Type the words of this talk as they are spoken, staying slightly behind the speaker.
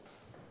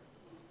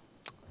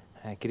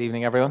Good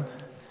evening, everyone,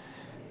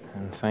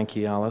 and thank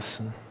you,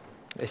 Alice.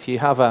 If you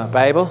have a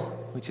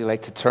Bible, would you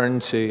like to turn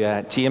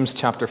to James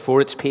chapter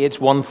 4? It's page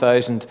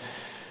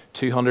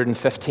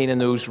 1215 in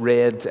those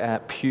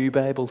red pew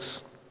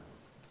Bibles.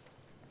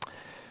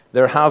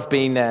 There have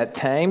been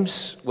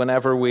times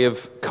whenever we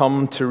have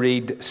come to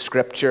read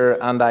Scripture,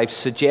 and I've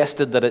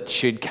suggested that it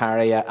should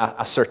carry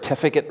a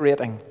certificate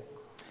rating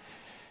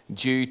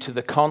due to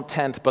the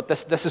content, but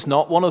this is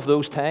not one of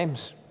those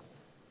times.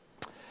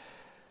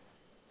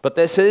 But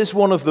this is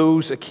one of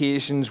those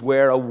occasions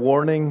where a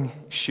warning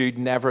should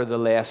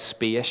nevertheless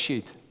be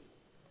issued.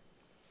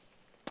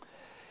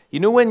 You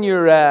know when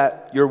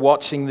you're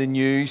watching the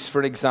news,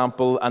 for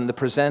example, and the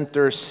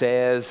presenter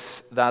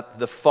says that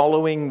the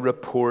following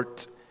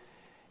report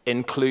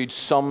includes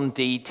some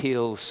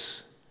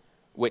details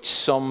which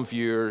some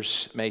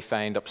viewers may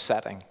find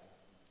upsetting.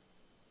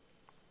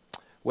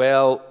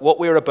 Well, what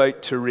we're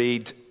about to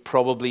read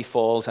probably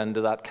falls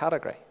into that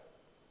category.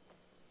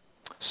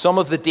 Some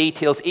of the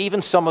details,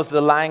 even some of the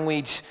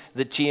language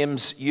that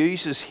James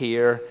uses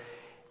here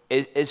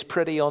is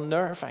pretty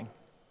unnerving.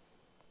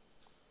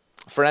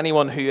 For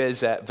anyone who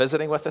is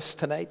visiting with us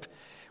tonight,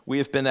 we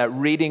have been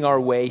reading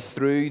our way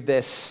through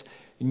this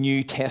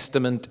New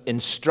Testament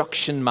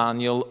instruction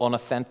manual on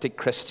authentic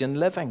Christian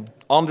living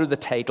under the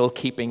title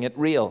Keeping It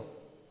Real.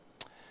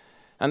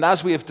 And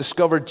as we have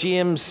discovered,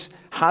 James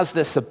has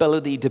this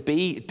ability to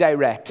be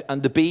direct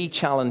and to be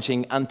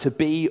challenging and to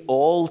be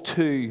all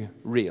too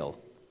real.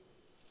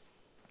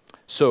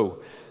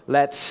 So,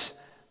 let's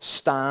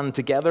stand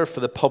together for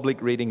the public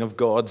reading of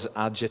God's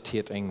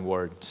agitating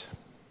word.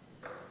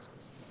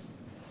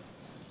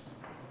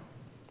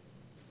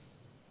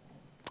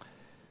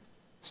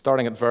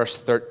 Starting at verse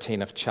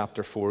 13 of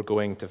chapter 4,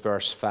 going to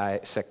verse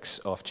 6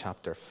 of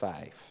chapter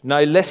 5. Now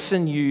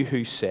listen, you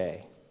who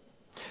say,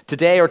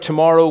 today or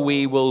tomorrow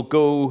we will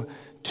go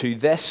to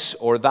this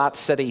or that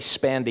city,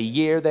 spend a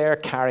year there,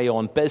 carry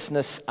on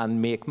business,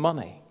 and make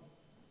money.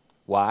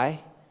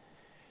 Why?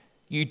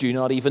 You do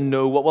not even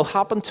know what will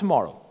happen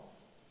tomorrow.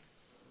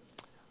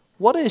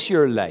 What is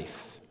your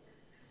life?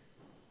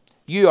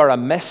 You are a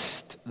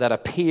mist that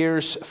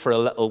appears for a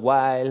little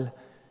while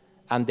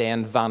and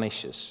then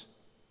vanishes.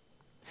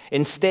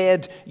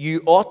 Instead,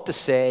 you ought to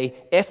say,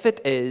 if it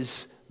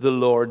is the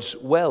Lord's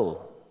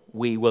will,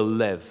 we will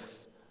live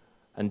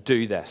and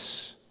do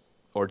this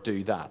or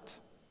do that.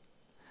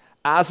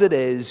 As it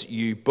is,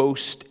 you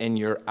boast in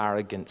your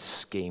arrogant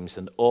schemes,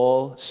 and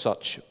all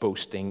such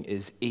boasting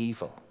is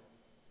evil.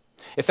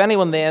 If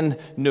anyone then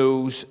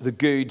knows the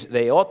good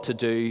they ought to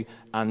do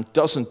and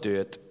doesn't do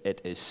it, it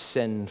is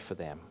sin for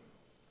them.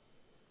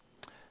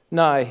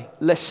 Now,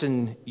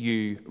 listen,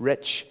 you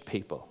rich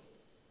people.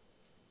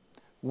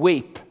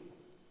 Weep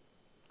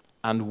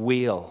and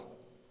wail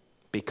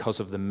because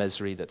of the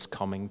misery that's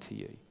coming to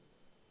you.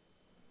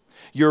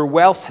 Your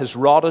wealth has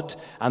rotted,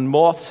 and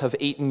moths have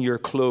eaten your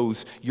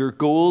clothes. Your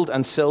gold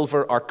and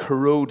silver are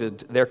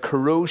corroded. Their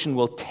corrosion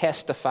will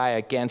testify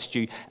against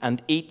you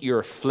and eat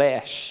your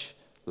flesh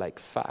like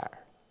fire.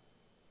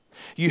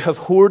 You have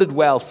hoarded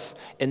wealth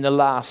in the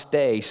last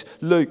days.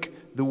 Look,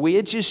 the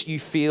wages you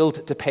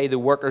failed to pay the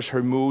workers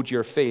who mowed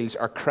your fields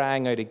are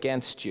crying out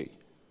against you.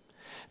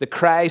 The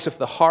cries of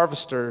the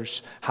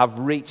harvesters have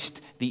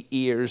reached the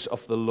ears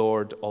of the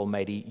Lord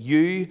Almighty.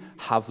 You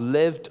have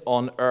lived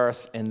on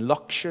earth in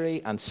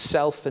luxury and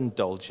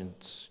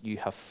self-indulgence. You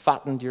have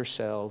fattened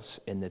yourselves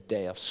in the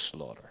day of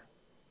slaughter.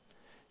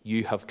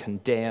 You have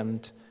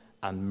condemned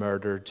and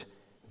murdered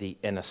the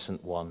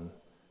innocent one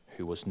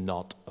who was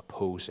not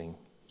opposing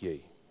you.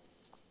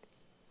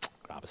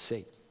 Grab a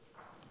seat.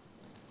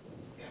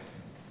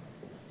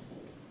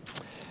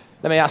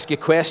 Let me ask you a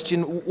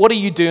question. What are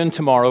you doing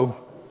tomorrow?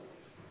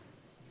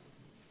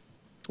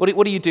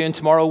 What are you doing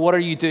tomorrow? What are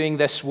you doing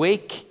this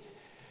week?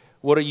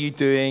 What are you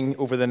doing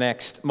over the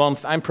next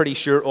month? I'm pretty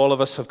sure all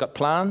of us have got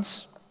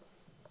plans.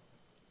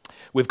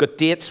 We've got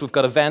dates, we've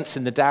got events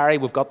in the diary,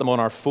 we've got them on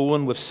our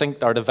phone, we've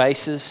synced our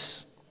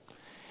devices.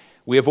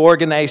 We have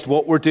organized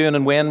what we're doing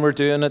and when we're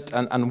doing it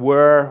and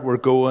where we're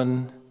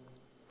going.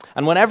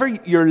 And whenever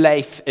your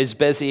life is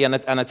busy and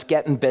it's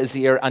getting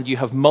busier and you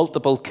have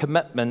multiple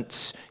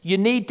commitments, you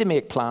need to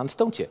make plans,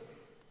 don't you?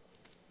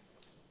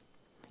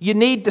 You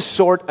need to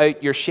sort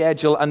out your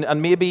schedule,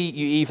 and maybe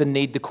you even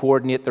need to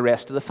coordinate the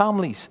rest of the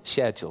family's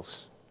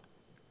schedules.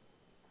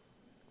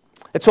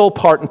 It's all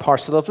part and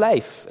parcel of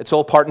life. It's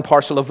all part and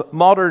parcel of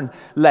modern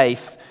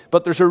life.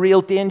 But there's a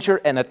real danger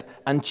in it,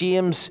 and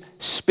James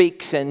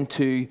speaks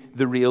into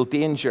the real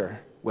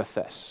danger with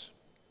this.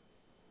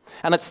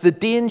 And it's the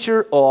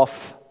danger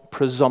of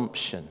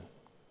presumption.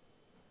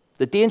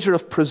 The danger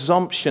of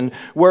presumption,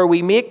 where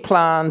we make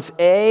plans,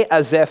 A,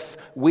 as if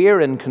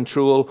we're in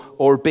control,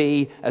 or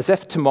B, as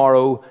if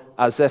tomorrow,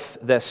 as if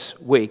this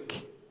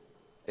week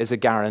is a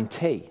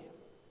guarantee.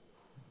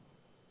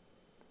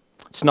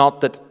 It's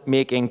not that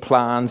making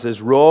plans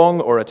is wrong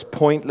or it's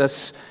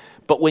pointless,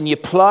 but when you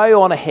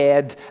plow on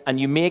ahead and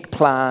you make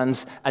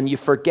plans and you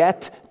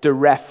forget to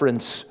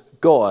reference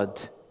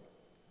God,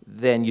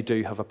 then you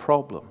do have a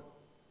problem.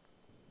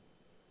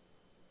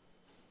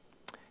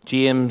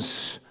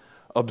 James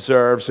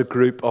observes a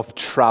group of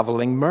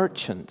traveling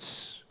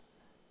merchants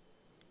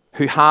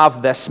who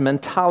have this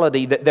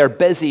mentality that they're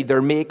busy,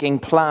 they're making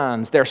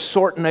plans, they're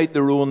sorting out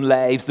their own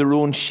lives, their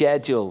own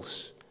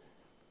schedules.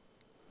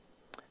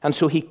 And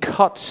so he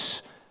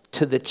cuts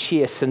to the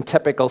chase in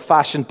typical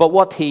fashion. But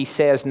what he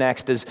says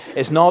next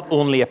is not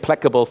only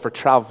applicable for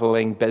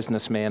traveling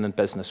businessmen and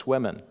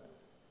businesswomen.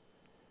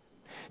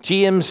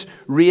 James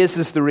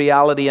raises the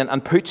reality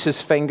and puts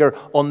his finger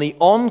on the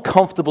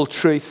uncomfortable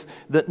truth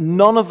that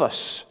none of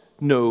us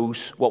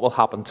knows what will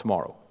happen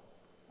tomorrow.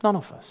 None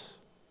of us.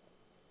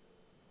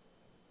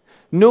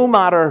 No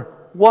matter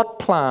what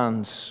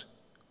plans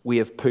we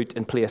have put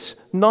in place,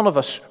 none of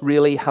us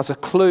really has a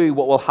clue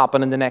what will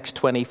happen in the next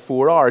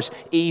 24 hours,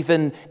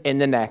 even in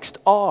the next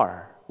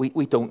hour.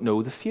 We don't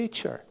know the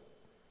future.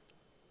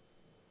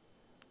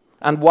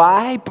 And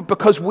why?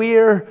 Because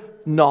we're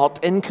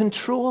not in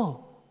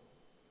control.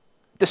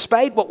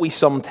 Despite what we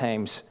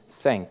sometimes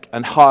think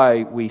and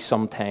how we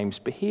sometimes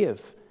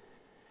behave,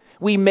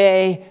 we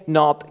may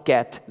not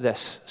get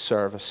this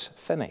service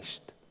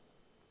finished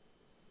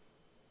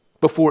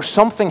before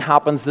something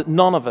happens that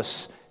none of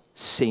us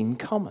seen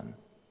coming,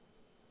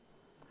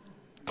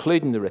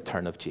 including the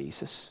return of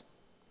Jesus,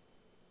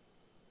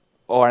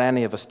 or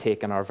any of us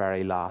taking our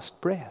very last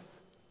breath.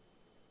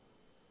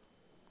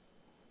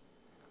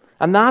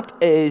 And that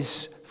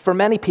is, for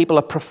many people,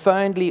 a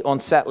profoundly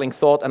unsettling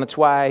thought, and it's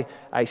why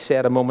I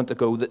said a moment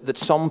ago that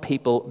some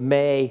people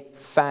may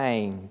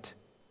find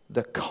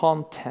the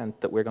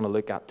content that we're going to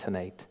look at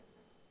tonight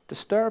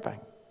disturbing,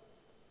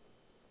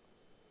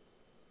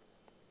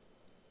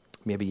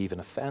 maybe even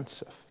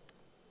offensive.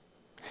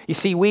 You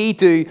see,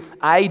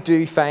 I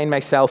do find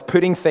myself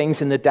putting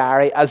things in the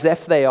diary as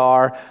if they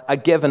are a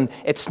given.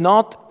 It's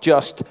not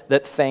just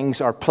that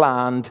things are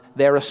planned,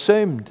 they're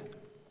assumed.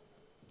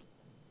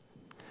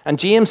 And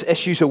James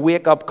issues a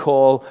wake-up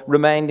call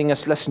reminding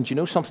us, listen, do you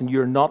know something?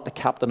 You're not the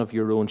captain of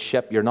your own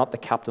ship. You're not the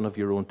captain of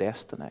your own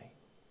destiny.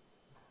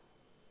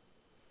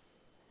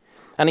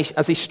 And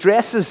as he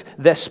stresses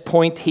this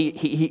point,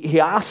 he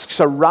asks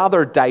a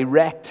rather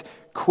direct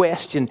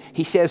question.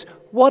 He says,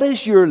 what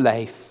is your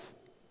life?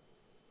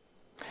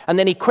 And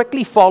then he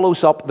quickly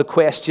follows up the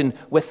question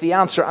with the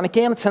answer. And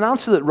again, it's an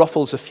answer that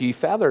ruffles a few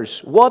feathers.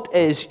 What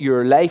is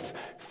your life?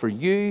 For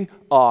you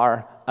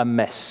are a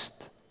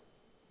mist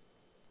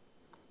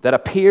that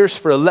appears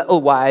for a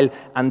little while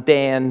and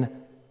then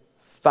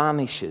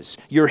vanishes.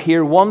 You're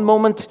here one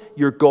moment,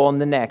 you're gone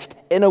the next.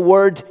 In a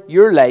word,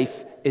 your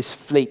life is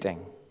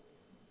fleeting.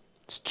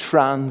 It's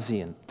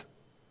transient.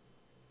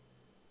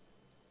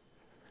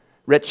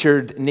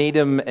 Richard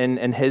Needham,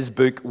 in his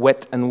book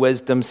Wit and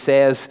Wisdom,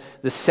 says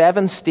the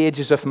 7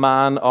 stages of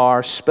man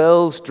are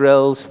spills,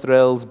 drills,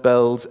 thrills,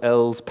 bills,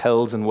 ills,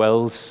 pills, and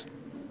wills.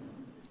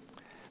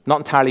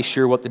 Not entirely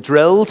sure what the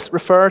drills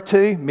refer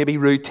to, maybe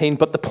routine,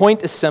 but the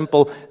point is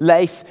simple.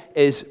 Life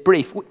is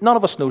brief. None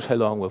of us knows how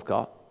long we've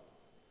got.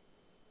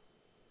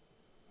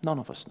 None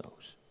of us knows.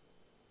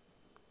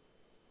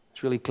 I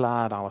was really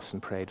glad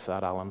Alison prayed for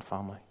that Allen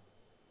family.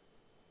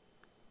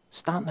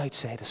 Standing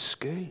outside a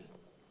school,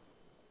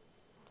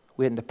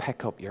 waiting to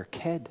pick up your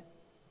kid,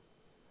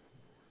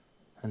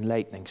 and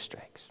lightning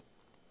strikes.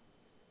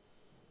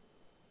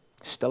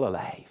 Still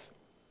alive.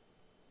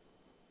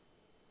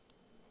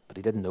 But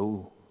he didn't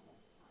know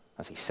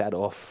as he set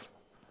off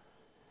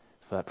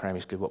for that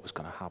primary school what was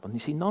going to happen. You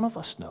see, none of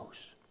us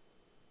knows.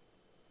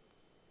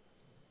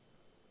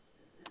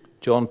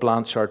 John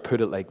Blanchard put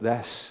it like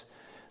this: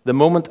 the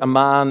moment a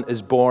man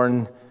is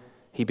born,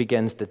 he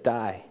begins to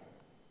die.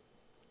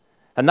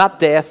 And that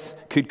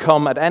death could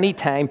come at any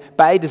time,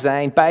 by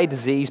design, by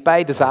disease,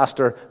 by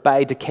disaster,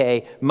 by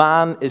decay.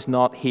 Man is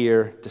not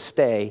here to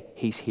stay,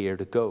 he's here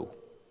to go.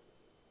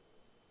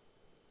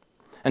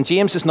 And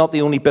James is not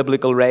the only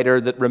biblical writer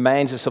that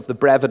reminds us of the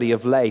brevity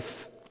of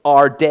life.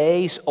 Our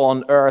days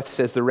on earth,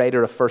 says the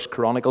writer of 1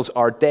 Chronicles,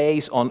 our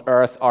days on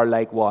earth are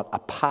like what? A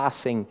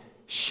passing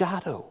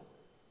shadow.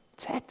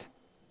 That's it.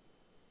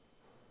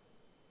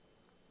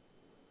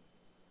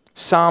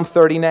 Psalm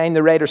 39,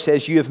 the writer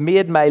says, you have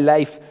made my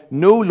life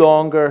no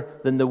longer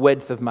than the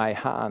width of my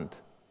hand.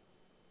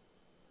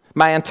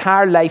 My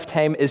entire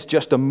lifetime is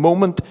just a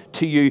moment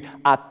to you.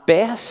 At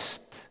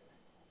best,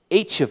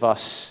 each of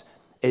us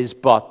is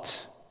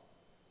but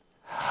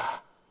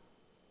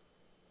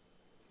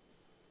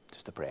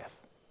just a breath.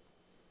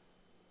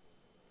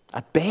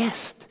 At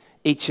best,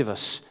 each of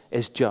us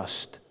is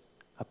just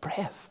a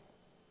breath.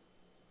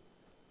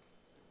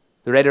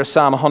 The writer of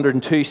Psalm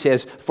 102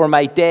 says, for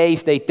my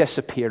days they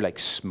disappear like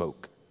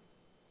smoke.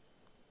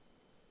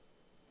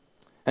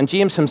 And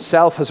James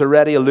himself has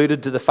already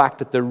alluded to the fact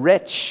that the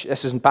rich,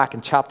 this isn't back in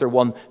chapter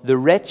 1, the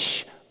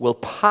rich will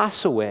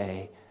pass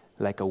away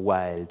like a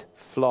wild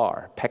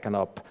flower, picking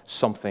up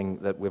something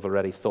that we've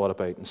already thought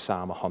about in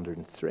Psalm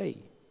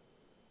 103.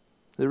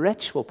 The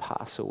rich will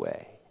pass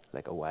away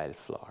like a wild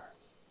flower.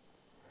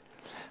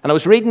 And I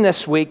was reading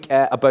this week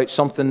about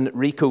something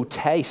Rico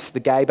Tice, the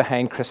guy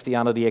behind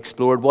Christianity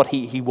Explored, what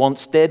he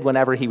once did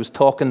whenever he was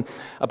talking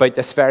about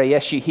this very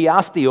issue. He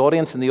asked the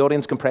audience, and the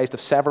audience comprised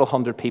of several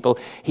hundred people,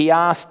 he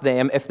asked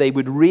them if they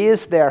would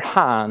raise their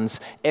hands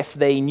if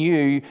they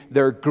knew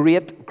their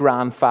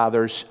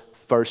great-grandfather's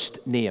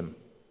first name.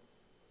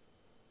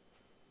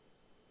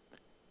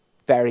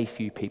 Very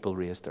few people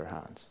raised their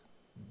hands.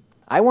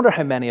 I wonder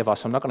how many of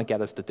us, I'm not going to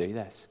get us to do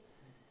this,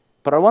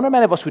 but I wonder how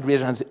many of us would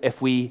raise our hands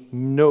if we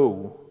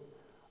know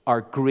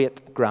our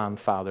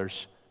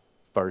great-grandfather's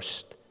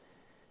first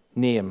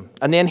name.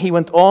 And then he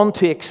went on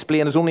to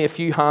explain, as only a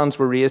few hands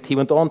were raised, he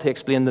went on to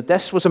explain that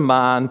this was a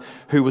man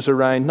who was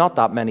around not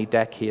that many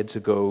decades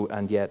ago,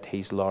 and yet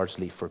he's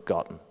largely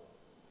forgotten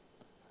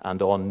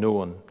and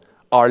unknown.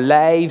 Our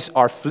lives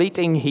are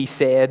fleeting, he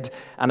said,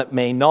 and it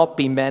may not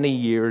be many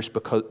years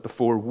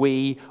before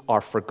we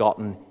are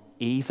forgotten,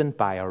 even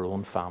by our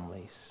own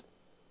families.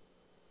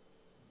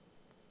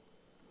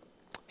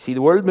 See,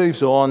 the world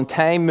moves on,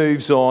 time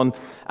moves on,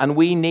 and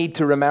we need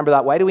to remember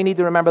that. Why do we need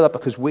to remember that?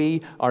 Because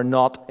we are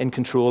not in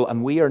control,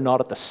 and we are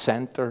not at the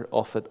center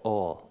of it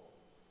all.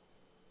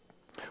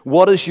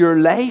 What is your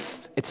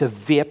life? It's a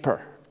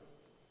vapor.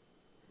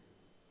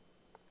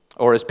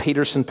 Or as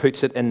Peterson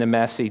puts it in the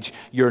Message,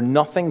 you're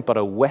nothing but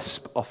a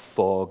wisp of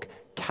fog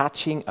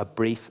catching a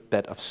brief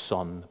bit of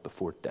sun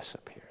before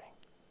disappearing.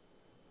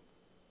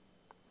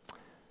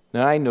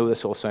 Now, I know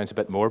this all sounds a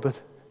bit morbid.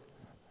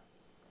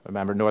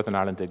 Remember, Northern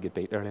Ireland did get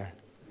beat earlier.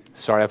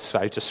 Sorry,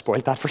 I've just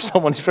spoiled that for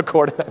someone who's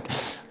recorded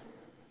it.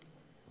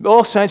 It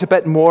all sounds a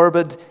bit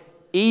morbid,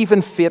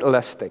 even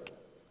fatalistic.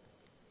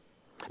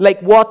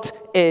 Like,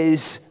 what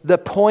is the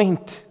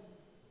point?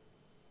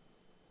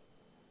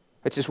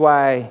 Which is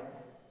why,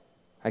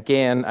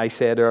 again, I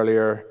said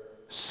earlier,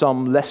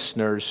 some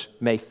listeners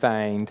may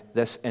find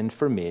this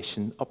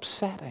information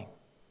upsetting.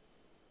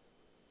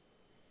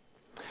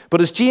 But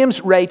as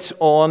James writes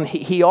on,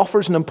 he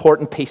offers an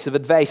important piece of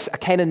advice, a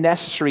kind of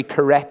necessary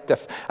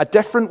corrective, a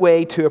different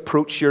way to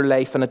approach your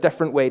life and a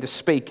different way to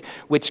speak,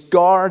 which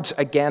guards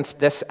against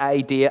this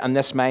idea and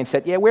this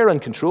mindset, yeah, we're in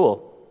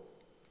control.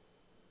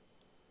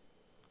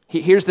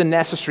 Here's the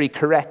necessary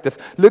corrective.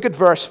 Look at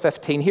verse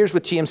 15. Here's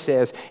what James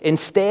says.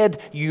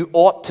 Instead, you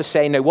ought to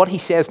say, now what he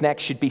says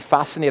next should be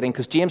fascinating,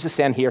 because James is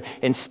saying here,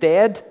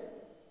 instead,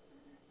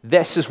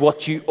 this is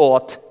what you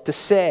ought to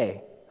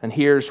say. And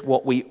here's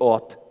what we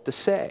ought to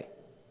say.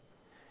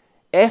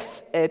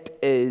 If it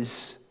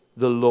is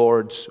the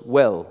Lord's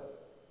will,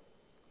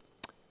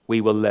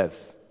 we will live.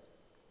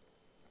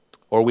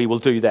 Or we will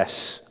do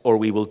this, or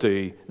we will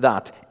do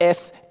that.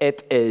 If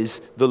it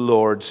is the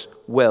Lord's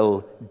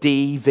will,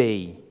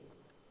 DV.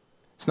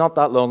 It's not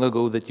that long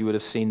ago that you would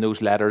have seen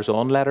those letters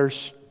on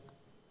letters.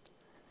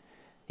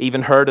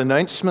 Even heard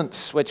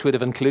announcements which would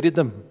have included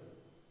them.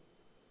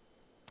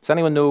 Does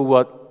anyone know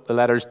what the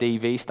letters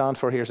DV stand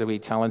for? Here's a wee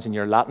challenge in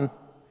your Latin.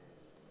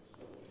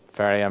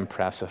 Very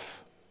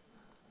impressive.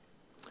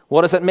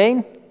 What does it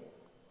mean?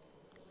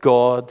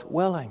 God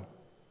willing.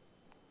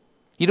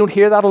 You don't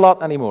hear that a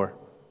lot anymore.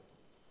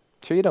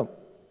 Sure you don't.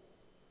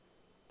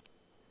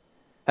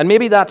 And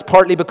maybe that's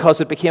partly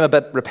because it became a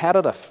bit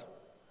repetitive.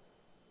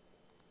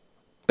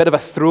 A bit of a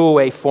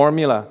throwaway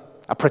formula,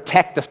 a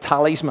protective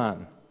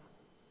talisman,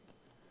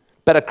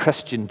 a bit of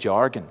Christian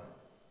jargon.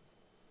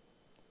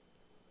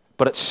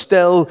 But it's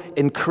still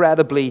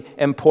incredibly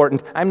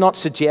important. I'm not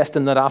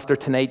suggesting that after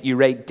tonight you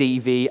write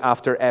DV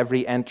after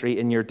every entry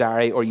in your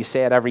diary or you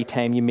say it every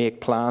time you make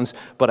plans,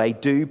 but I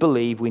do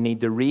believe we need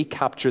to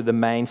recapture the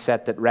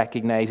mindset that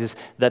recognizes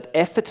that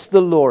if it's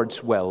the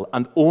Lord's will,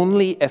 and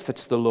only if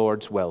it's the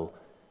Lord's will,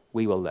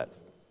 we will live.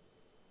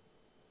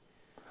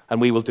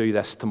 And we will do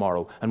this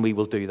tomorrow, and we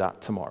will do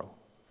that tomorrow.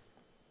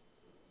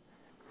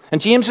 And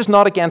James is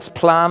not against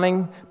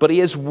planning, but he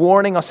is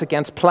warning us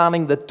against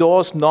planning that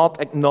does not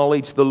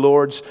acknowledge the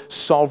Lord's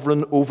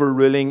sovereign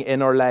overruling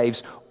in our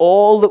lives.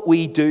 All that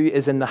we do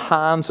is in the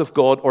hands of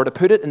God, or to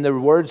put it in the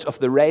words of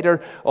the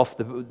writer of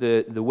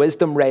the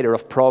wisdom writer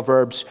of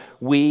Proverbs,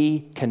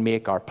 we can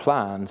make our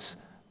plans,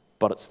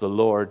 but it's the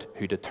Lord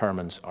who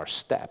determines our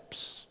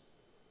steps.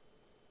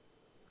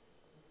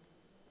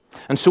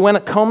 And so when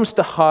it comes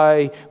to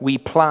how we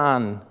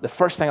plan, the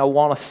first thing I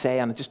want to say,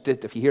 and just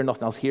if you hear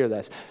nothing else, hear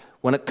this.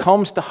 When it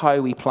comes to how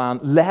we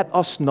plan, let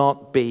us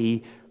not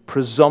be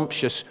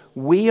presumptuous.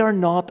 We are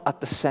not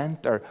at the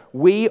center.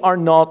 We are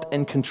not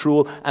in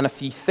control. And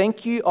if you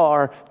think you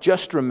are,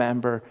 just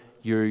remember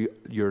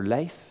your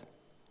life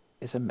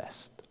is a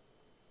mist.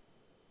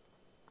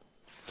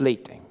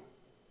 Fleeting.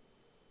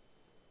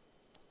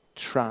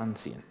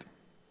 Transient.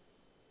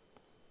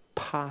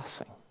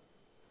 Passing.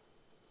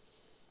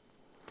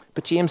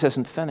 But James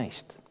isn't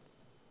finished.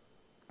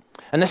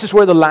 And this is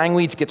where the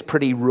language gets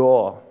pretty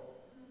raw.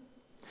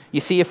 You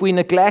see, if we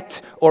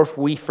neglect or if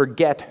we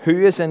forget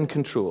who is in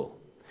control,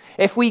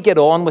 if we get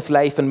on with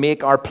life and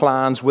make our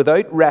plans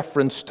without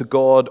reference to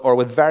God or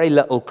with very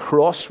little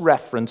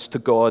cross-reference to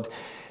God,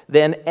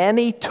 then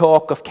any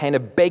talk of kind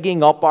of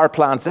bigging up our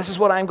plans, this is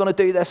what I'm going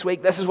to do this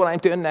week, this is what I'm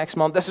doing next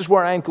month, this is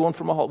where I'm going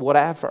from,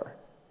 whatever,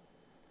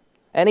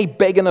 any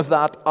bigging of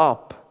that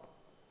up,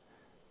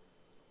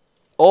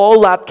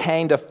 all that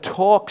kind of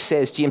talk,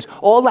 says James,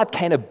 all that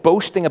kind of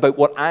boasting about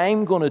what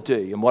I'm going to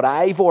do and what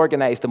I've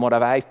organized and what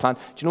I've planned,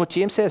 do you know what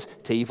James says?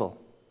 It's evil.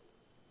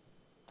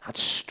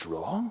 That's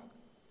strong.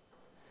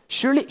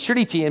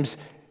 Surely James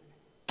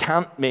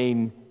can't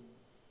mean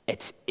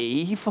it's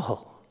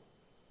evil.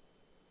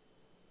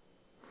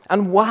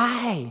 And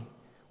why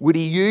would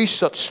he use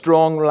such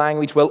strong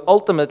language? Well,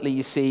 ultimately,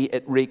 you see,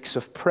 it reeks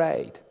of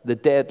pride, the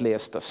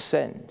deadliest of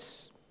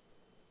sins.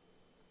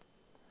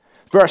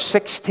 Verse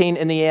 16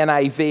 in the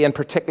NIV, and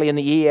particularly in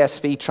the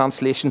ESV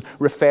translation,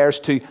 refers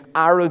to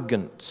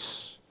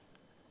arrogance.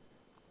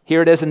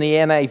 Here it is in the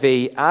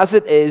NIV, as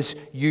it is,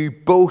 you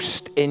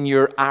boast in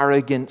your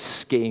arrogant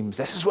schemes.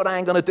 This is what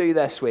I'm going to do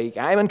this week.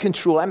 I'm in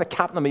control. I'm the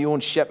captain of my own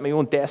ship, my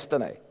own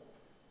destiny.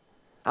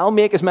 I'll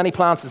make as many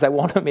plans as I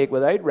want to make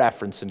without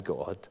referencing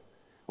God,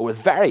 or with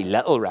very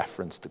little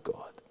reference to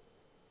God.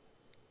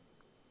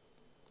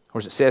 Or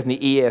as it says in the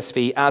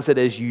ESV, as it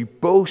is, you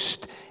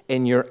boast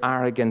in your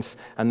arrogance.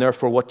 And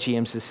therefore what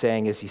James is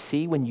saying is, you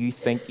see, when you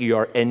think you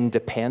are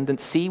independent,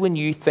 see when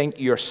you think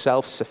you're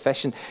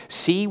self-sufficient,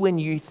 see when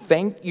you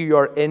think you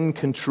are in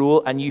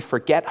control and you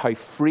forget how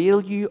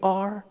frail you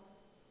are,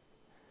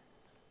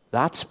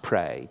 that's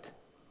pride.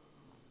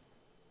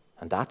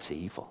 And that's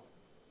evil.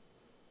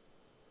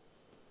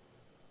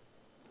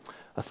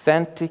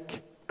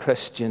 Authentic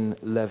Christian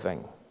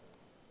living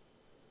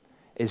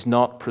is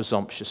not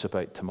presumptuous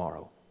about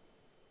tomorrow,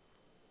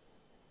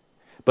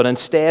 but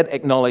instead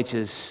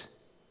acknowledges,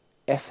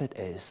 if it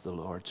is the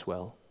Lord's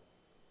will.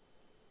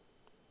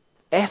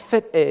 If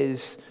it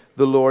is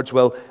the Lord's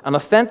will. An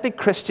authentic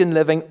Christian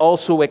living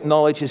also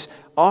acknowledges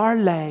our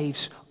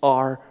lives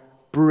are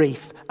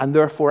brief, and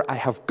therefore I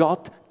have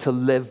got to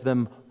live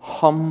them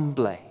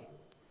humbly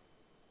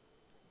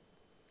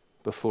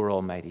before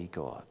Almighty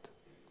God.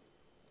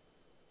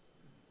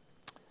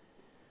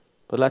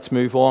 But let's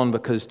move on,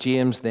 because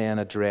James then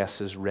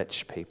addresses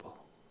rich people.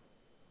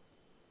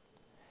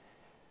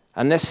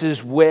 And this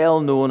is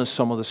well known as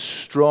some of the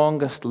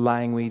strongest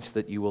language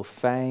that you will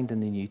find in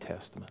the New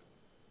Testament.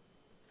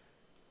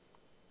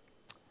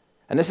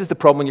 And this is the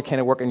problem when you're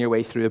kind of working your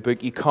way through a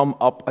book. You come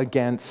up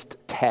against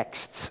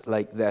texts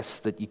like this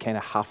that you kind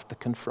of have to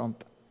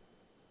confront.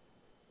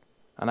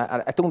 And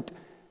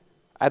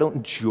I don't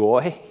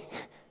enjoy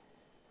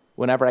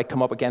whenever I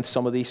come up against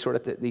some of these sort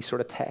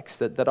of texts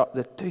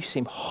that do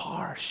seem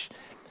harsh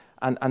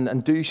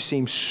and do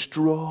seem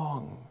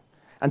strong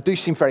and do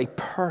seem very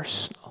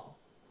personal.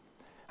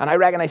 And I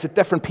recognize that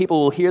different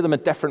people will hear them in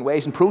different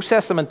ways and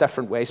process them in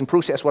different ways and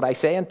process what I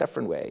say in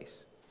different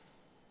ways.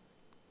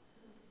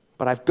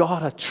 But I've got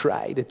to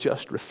try to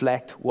just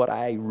reflect what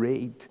I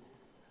read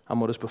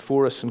and what is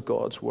before us in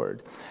God's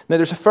Word. Now,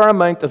 there's a fair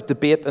amount of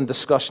debate and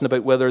discussion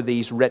about whether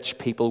these rich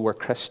people were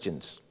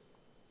Christians.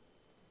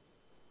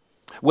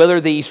 Whether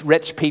these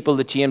rich people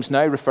that James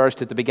now refers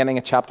to at the beginning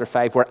of chapter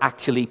 5 were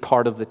actually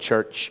part of the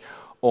church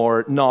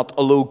or not.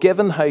 Although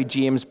given how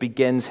James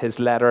begins his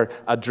letter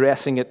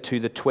addressing it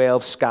to the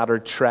 12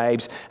 scattered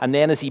tribes, and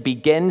then as he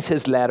begins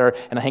his letter,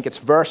 and I think it's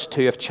verse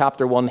 2 of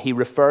chapter 1, he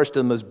refers to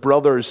them as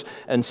brothers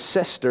and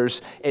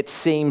sisters, it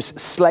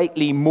seems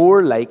slightly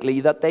more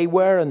likely that they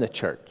were in the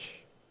church.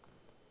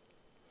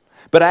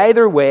 But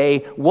either way,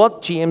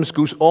 what James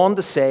goes on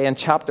to say in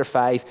chapter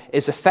 5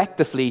 is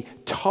effectively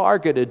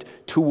targeted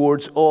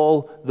towards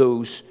all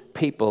those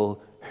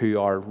people who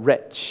are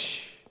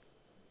rich.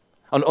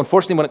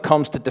 Unfortunately, when it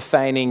comes to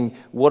defining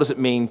what does it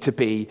mean to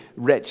be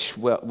rich,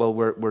 well,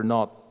 we're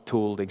not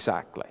told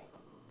exactly.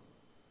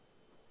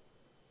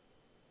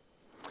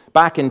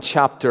 Back in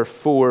chapter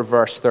 4,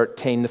 verse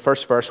 13, the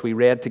first verse we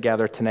read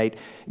together tonight,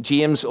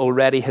 James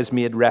already has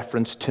made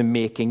reference to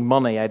making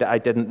money. I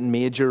didn't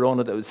major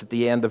on it. It was at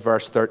the end of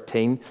verse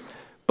 13.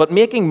 But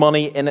making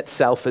money in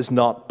itself is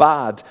not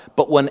bad.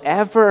 But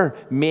whenever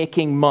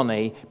making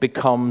money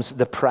becomes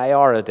the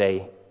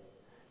priority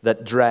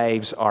that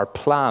drives our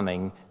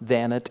planning,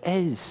 then it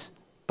is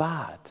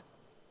bad.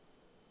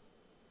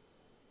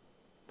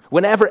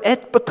 Whenever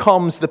it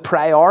becomes the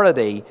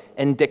priority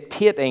in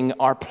dictating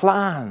our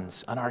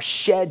plans and our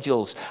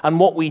schedules and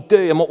what we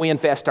do and what we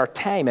invest our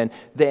time in,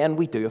 then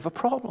we do have a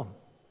problem,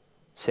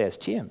 says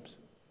James.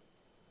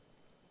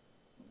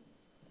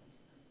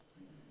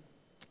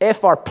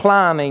 If our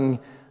planning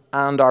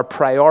and our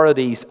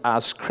priorities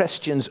as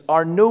Christians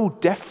are no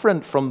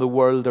different from the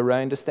world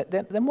around us,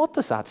 then what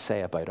does that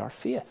say about our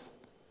faith?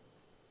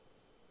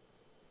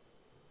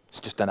 It's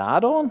just an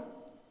add-on?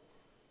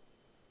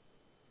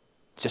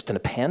 It's just an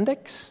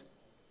appendix?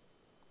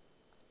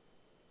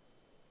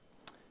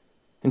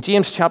 In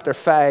James chapter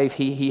 5,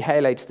 he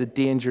highlights the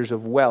dangers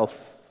of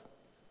wealth.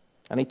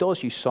 And he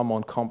does use some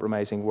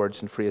uncompromising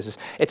words and phrases.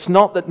 It's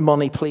not that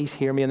money, please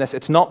hear me in this,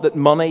 it's not that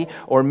money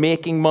or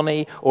making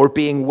money or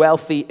being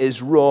wealthy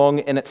is wrong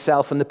in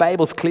itself. And the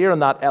Bible's clear on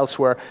that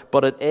elsewhere,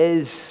 but it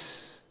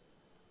is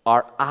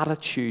our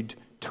attitude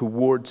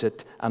towards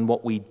it and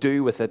what we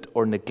do with it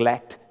or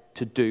neglect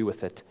to do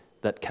with it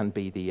that can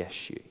be the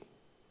issue.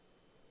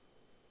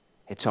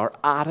 It's our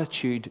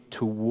attitude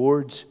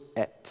towards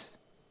it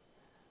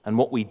and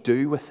what we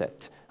do with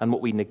it and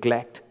what we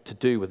neglect to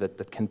do with it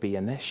that can be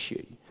an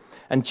issue.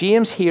 And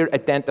James here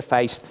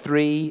identifies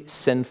 3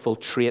 sinful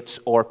traits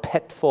or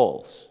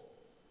pitfalls.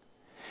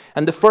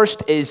 And the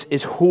first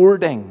is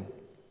hoarding.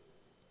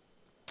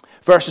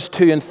 Verses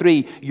 2 and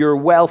 3, your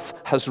wealth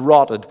has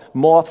rotted,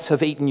 moths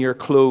have eaten your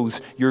clothes,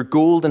 your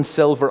gold and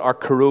silver are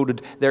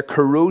corroded, their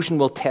corrosion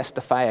will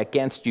testify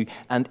against you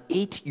and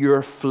eat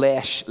your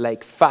flesh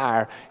like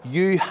fire.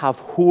 You have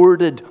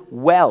hoarded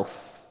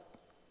wealth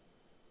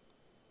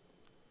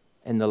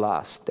in the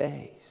last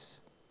days.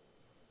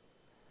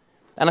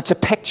 And it's a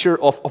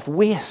picture of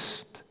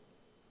waste,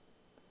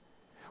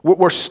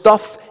 where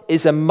stuff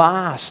is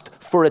amassed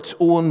for its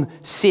own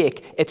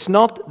sake. It's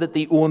not that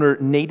the owner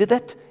needed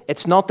it.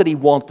 It's not that he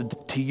wanted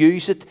to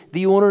use it.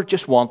 The owner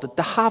just wanted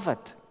to have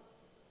it.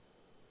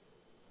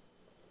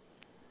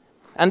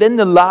 And in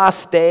the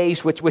last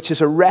days, which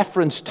is a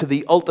reference to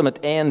the ultimate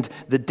end,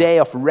 the day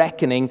of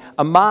reckoning,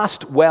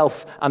 amassed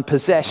wealth and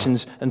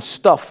possessions and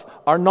stuff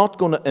are not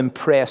going to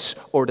impress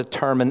or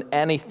determine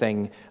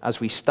anything as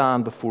we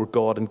stand before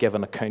God and give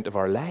an account of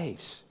our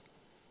lives.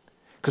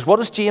 Because what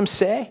does James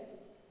say?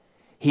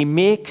 He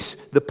makes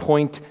the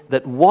point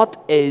that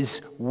what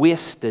is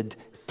wasted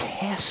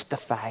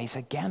testifies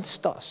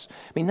against us.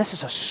 I mean, this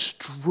is a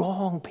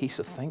strong piece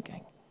of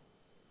thinking.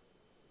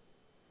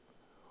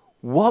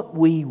 What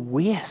we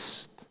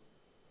waste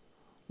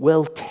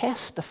will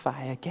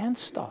testify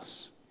against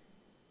us.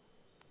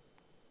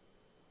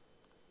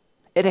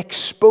 It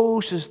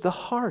exposes the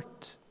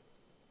heart.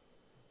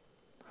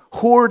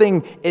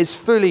 Hoarding is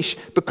foolish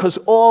because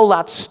all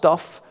that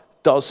stuff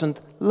doesn't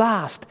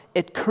last.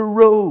 It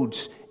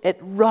corrodes, it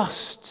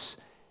rusts,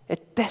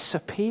 it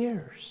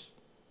disappears.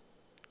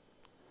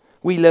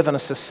 We live in a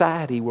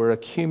society where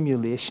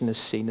accumulation is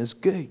seen as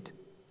good.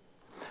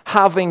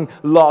 Having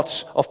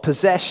lots of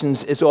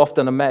possessions is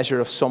often a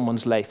measure of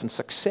someone's life and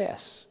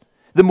success.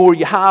 The more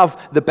you have,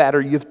 the better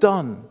you've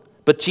done.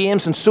 But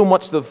James and so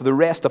much of the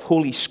rest of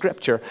Holy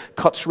Scripture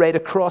cuts right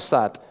across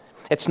that.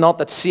 It's not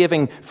that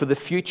saving for the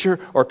future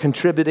or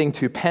contributing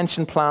to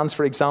pension plans,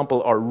 for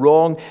example, are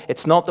wrong.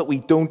 It's not that we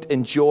don't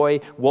enjoy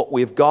what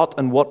we've got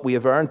and what we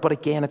have earned. But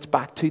again, it's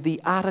back to the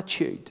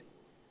attitude.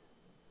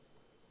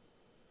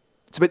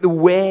 It's about the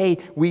way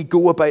we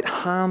go about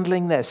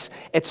handling this.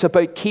 It's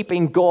about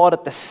keeping God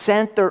at the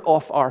center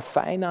of our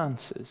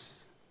finances.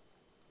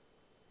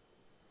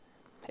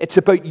 It's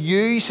about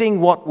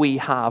using what we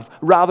have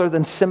rather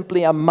than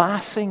simply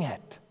amassing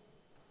it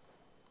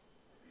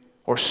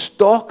or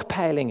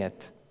stockpiling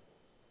it,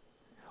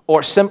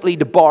 or simply,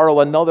 to borrow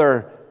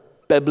another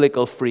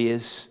biblical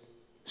phrase,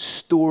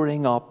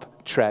 storing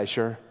up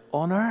treasure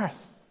on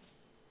earth.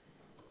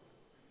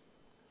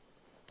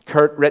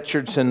 Kurt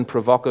Richardson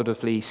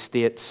provocatively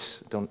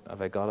states,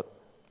 have I got it?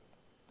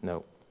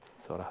 No,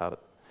 thought I had it.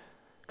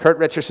 Kurt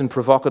Richardson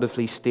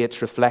provocatively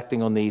states,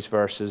 reflecting on these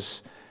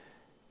verses,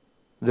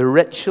 the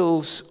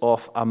rituals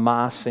of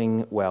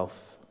amassing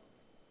wealth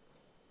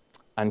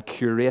and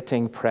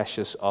curating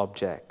precious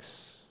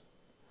objects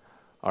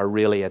are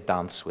really a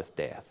dance with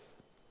death.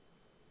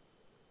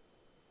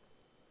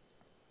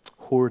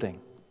 Hoarding,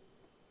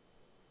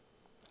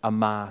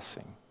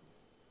 amassing.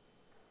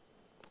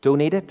 Don't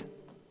need it.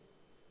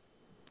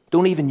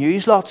 Don't even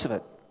use lots of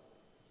it,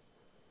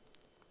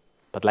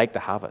 but like to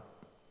have it.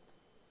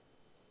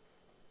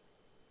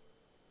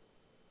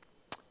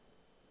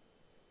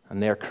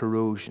 And their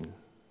corrosion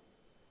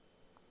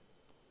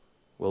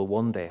will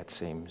one day, it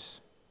seems,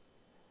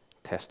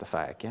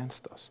 testify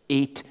against us.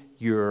 Eat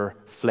your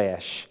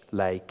flesh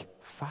like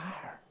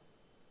fire.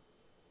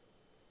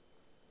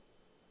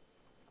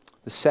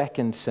 The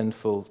second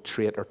sinful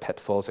trait or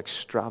pitfall is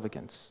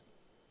extravagance.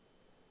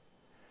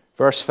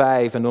 Verse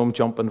 5, I know I'm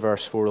jumping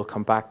verse 4, we'll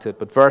come back to it,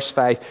 but verse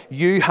 5,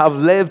 you have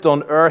lived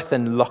on earth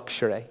in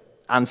luxury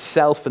and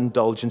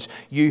self-indulgence.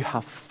 You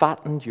have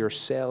fattened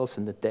yourselves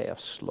in the day of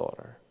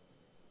slaughter.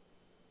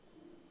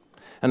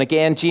 And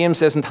again,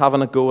 James isn't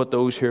having a go at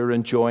those who are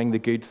enjoying the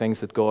good things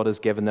that God has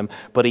given them,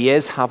 but he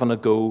is having a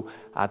go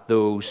at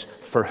those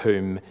for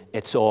whom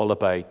it's all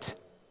about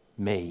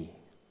me.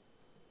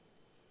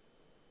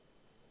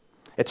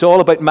 It's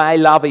all about my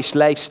lavish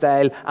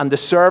lifestyle and the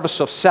service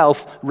of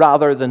self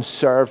rather than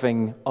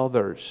serving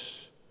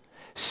others.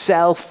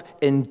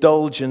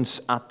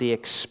 Self-indulgence at the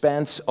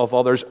expense of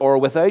others or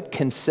without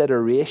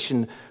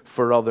consideration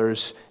for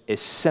others is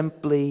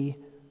simply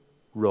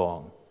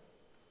wrong.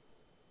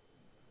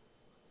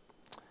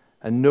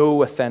 And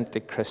no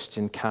authentic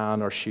Christian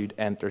can or should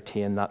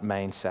entertain that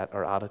mindset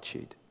or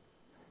attitude.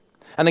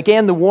 And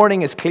again, the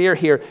warning is clear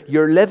here.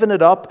 You're living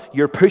it up,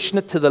 you're pushing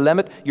it to the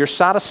limit, you're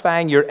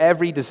satisfying your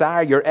every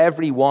desire, your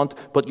every want,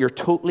 but you're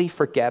totally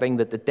forgetting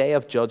that the day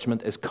of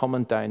judgment is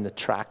coming down the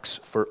tracks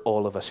for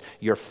all of us.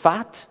 You're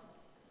fat,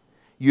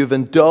 you've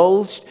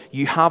indulged,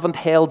 you haven't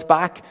held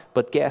back,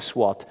 but guess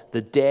what?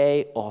 The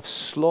day of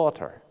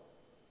slaughter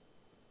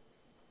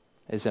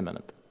is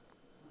imminent.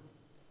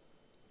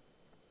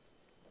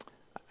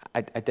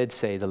 I did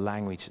say the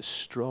language is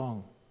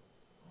strong.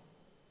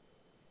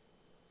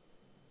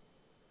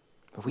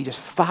 If we just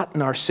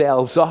fatten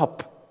ourselves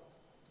up,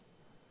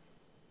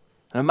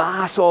 and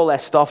amass all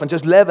this stuff and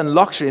just live in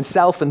luxury and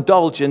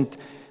self-indulgent,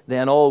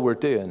 then all we're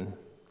doing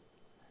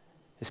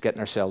is getting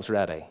ourselves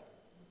ready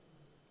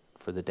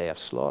for the day of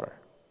slaughter.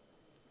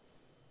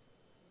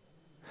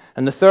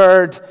 And the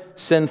third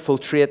sinful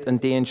trait and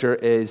danger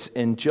is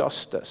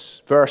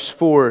injustice. Verse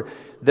 4,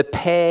 the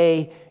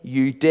pay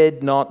you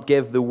did not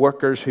give the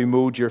workers who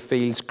mowed your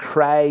fields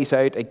cries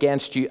out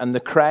against you, and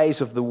the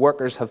cries of the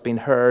workers have been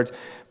heard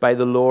by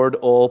the Lord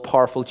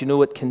all-powerful. Do you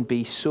know it can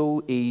be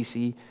so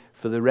easy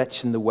for the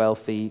rich and the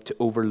wealthy to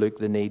overlook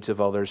the needs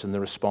of others and the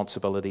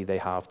responsibility they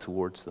have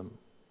towards them?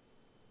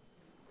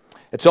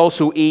 It's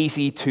also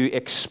easy to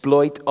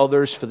exploit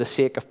others for the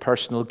sake of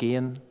personal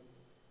gain.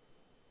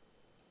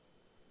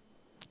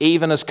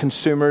 Even as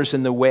consumers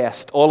in the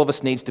West, all of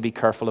us needs to be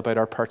careful about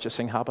our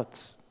purchasing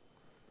habits.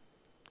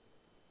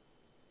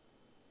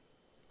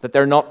 That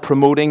they're not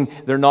promoting,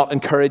 they're not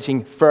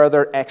encouraging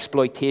further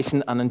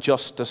exploitation and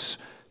injustice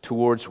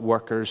towards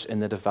workers in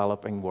the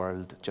developing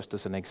world, just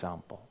as an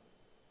example.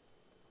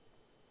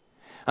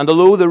 And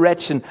although the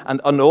rich and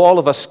all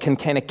of us can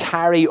kind of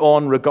carry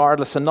on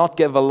regardless and not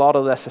give a lot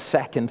of this a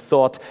second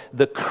thought,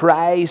 the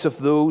cries of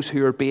those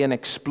who are being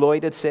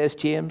exploited, says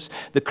James,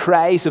 the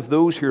cries of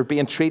those who are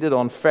being treated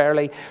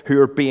unfairly,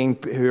 who are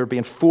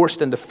being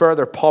forced into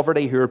further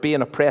poverty, who are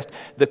being oppressed,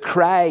 the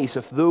cries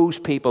of those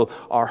people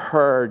are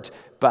heard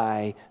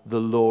by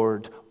the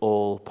Lord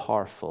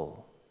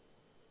all-powerful,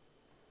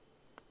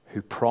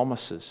 who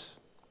promises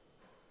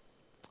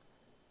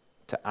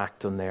to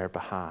act on their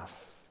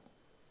behalf.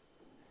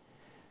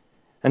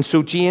 And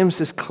so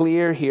James is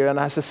clear here, and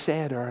as I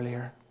said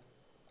earlier,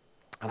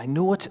 and I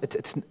know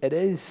it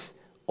is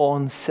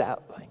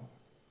unsettling.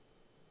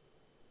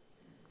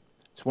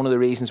 It's one of the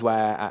reasons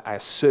why I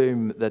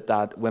assume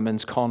that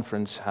women's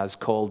conference has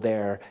called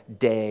their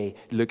day,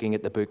 looking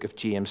at the book of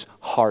James,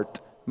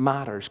 Heart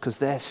Matters, because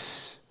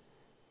this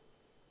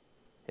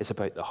is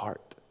about the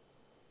heart.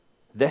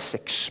 This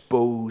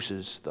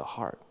exposes the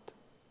heart.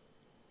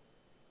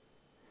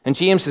 And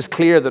James is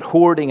clear that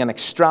hoarding and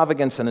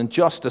extravagance and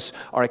injustice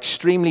are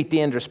extremely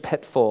dangerous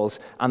pitfalls,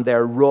 and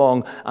they're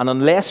wrong. And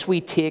unless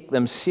we take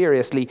them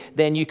seriously,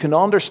 then you can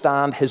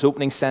understand his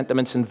opening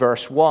sentiments in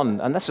verse 1.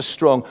 And this is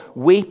strong.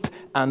 Weep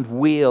and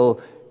wail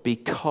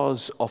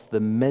because of the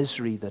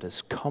misery that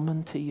is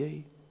coming to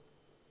you.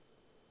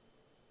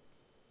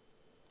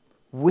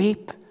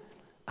 Weep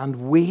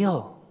and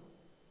wail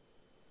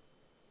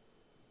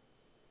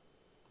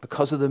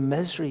because of the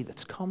misery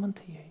that's coming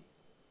to you.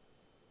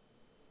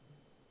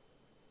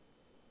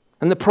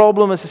 And the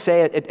problem, as I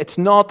say, it's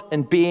not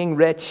in being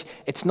rich,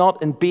 it's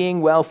not in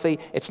being wealthy,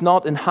 it's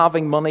not in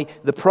having money.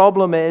 The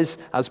problem is,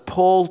 as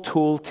Paul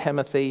told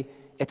Timothy,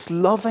 it's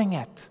loving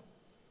it.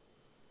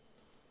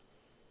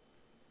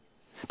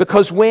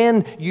 Because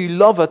when you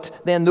love it,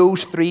 then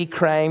those three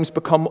crimes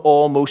become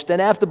almost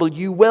inevitable.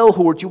 You will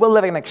hoard, you will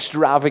live an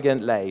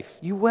extravagant life,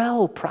 you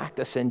will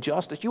practice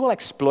injustice, you will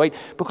exploit,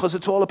 because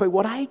it's all about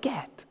what I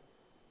get.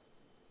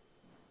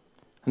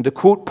 And to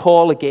quote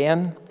Paul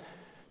again,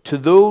 to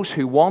those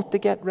who want to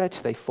get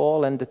rich, they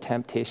fall into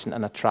temptation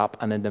and a trap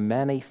and into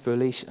many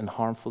foolish and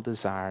harmful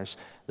desires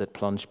that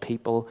plunge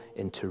people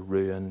into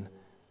ruin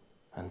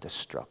and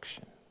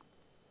destruction.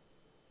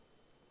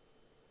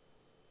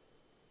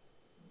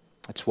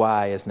 That's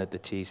why, isn't it,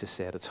 that Jesus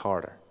said it's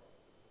harder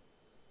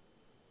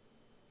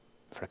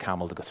for a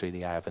camel to go through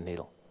the eye of a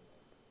needle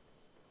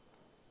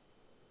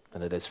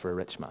than it is for a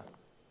rich man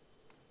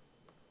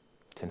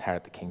to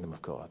inherit the kingdom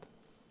of God.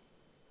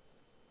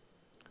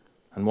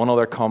 And one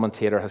other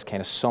commentator has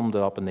kind of summed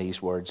it up in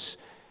these words: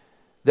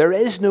 there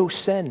is no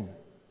sin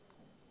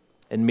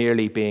in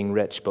merely being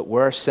rich, but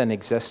where sin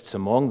exists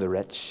among the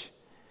rich,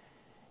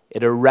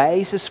 it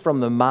arises from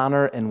the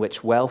manner in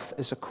which wealth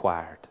is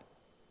acquired,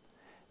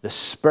 the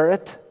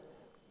spirit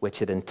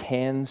which it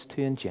intends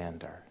to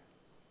engender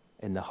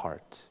in the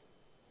heart,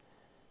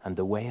 and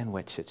the way in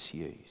which it's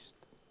used.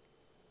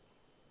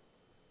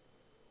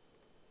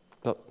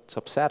 Look, it's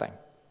upsetting.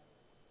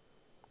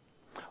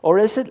 Or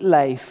is it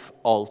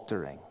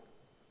life-altering?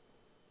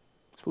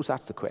 I suppose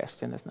that's the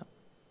question, isn't it?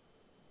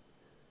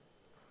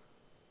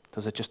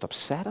 Does it just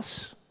upset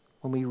us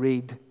when we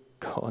read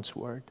God's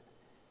word?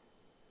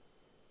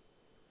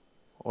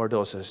 Or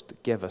does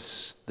it give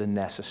us the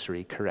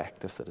necessary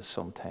corrective that is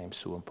sometimes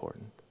so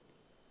important?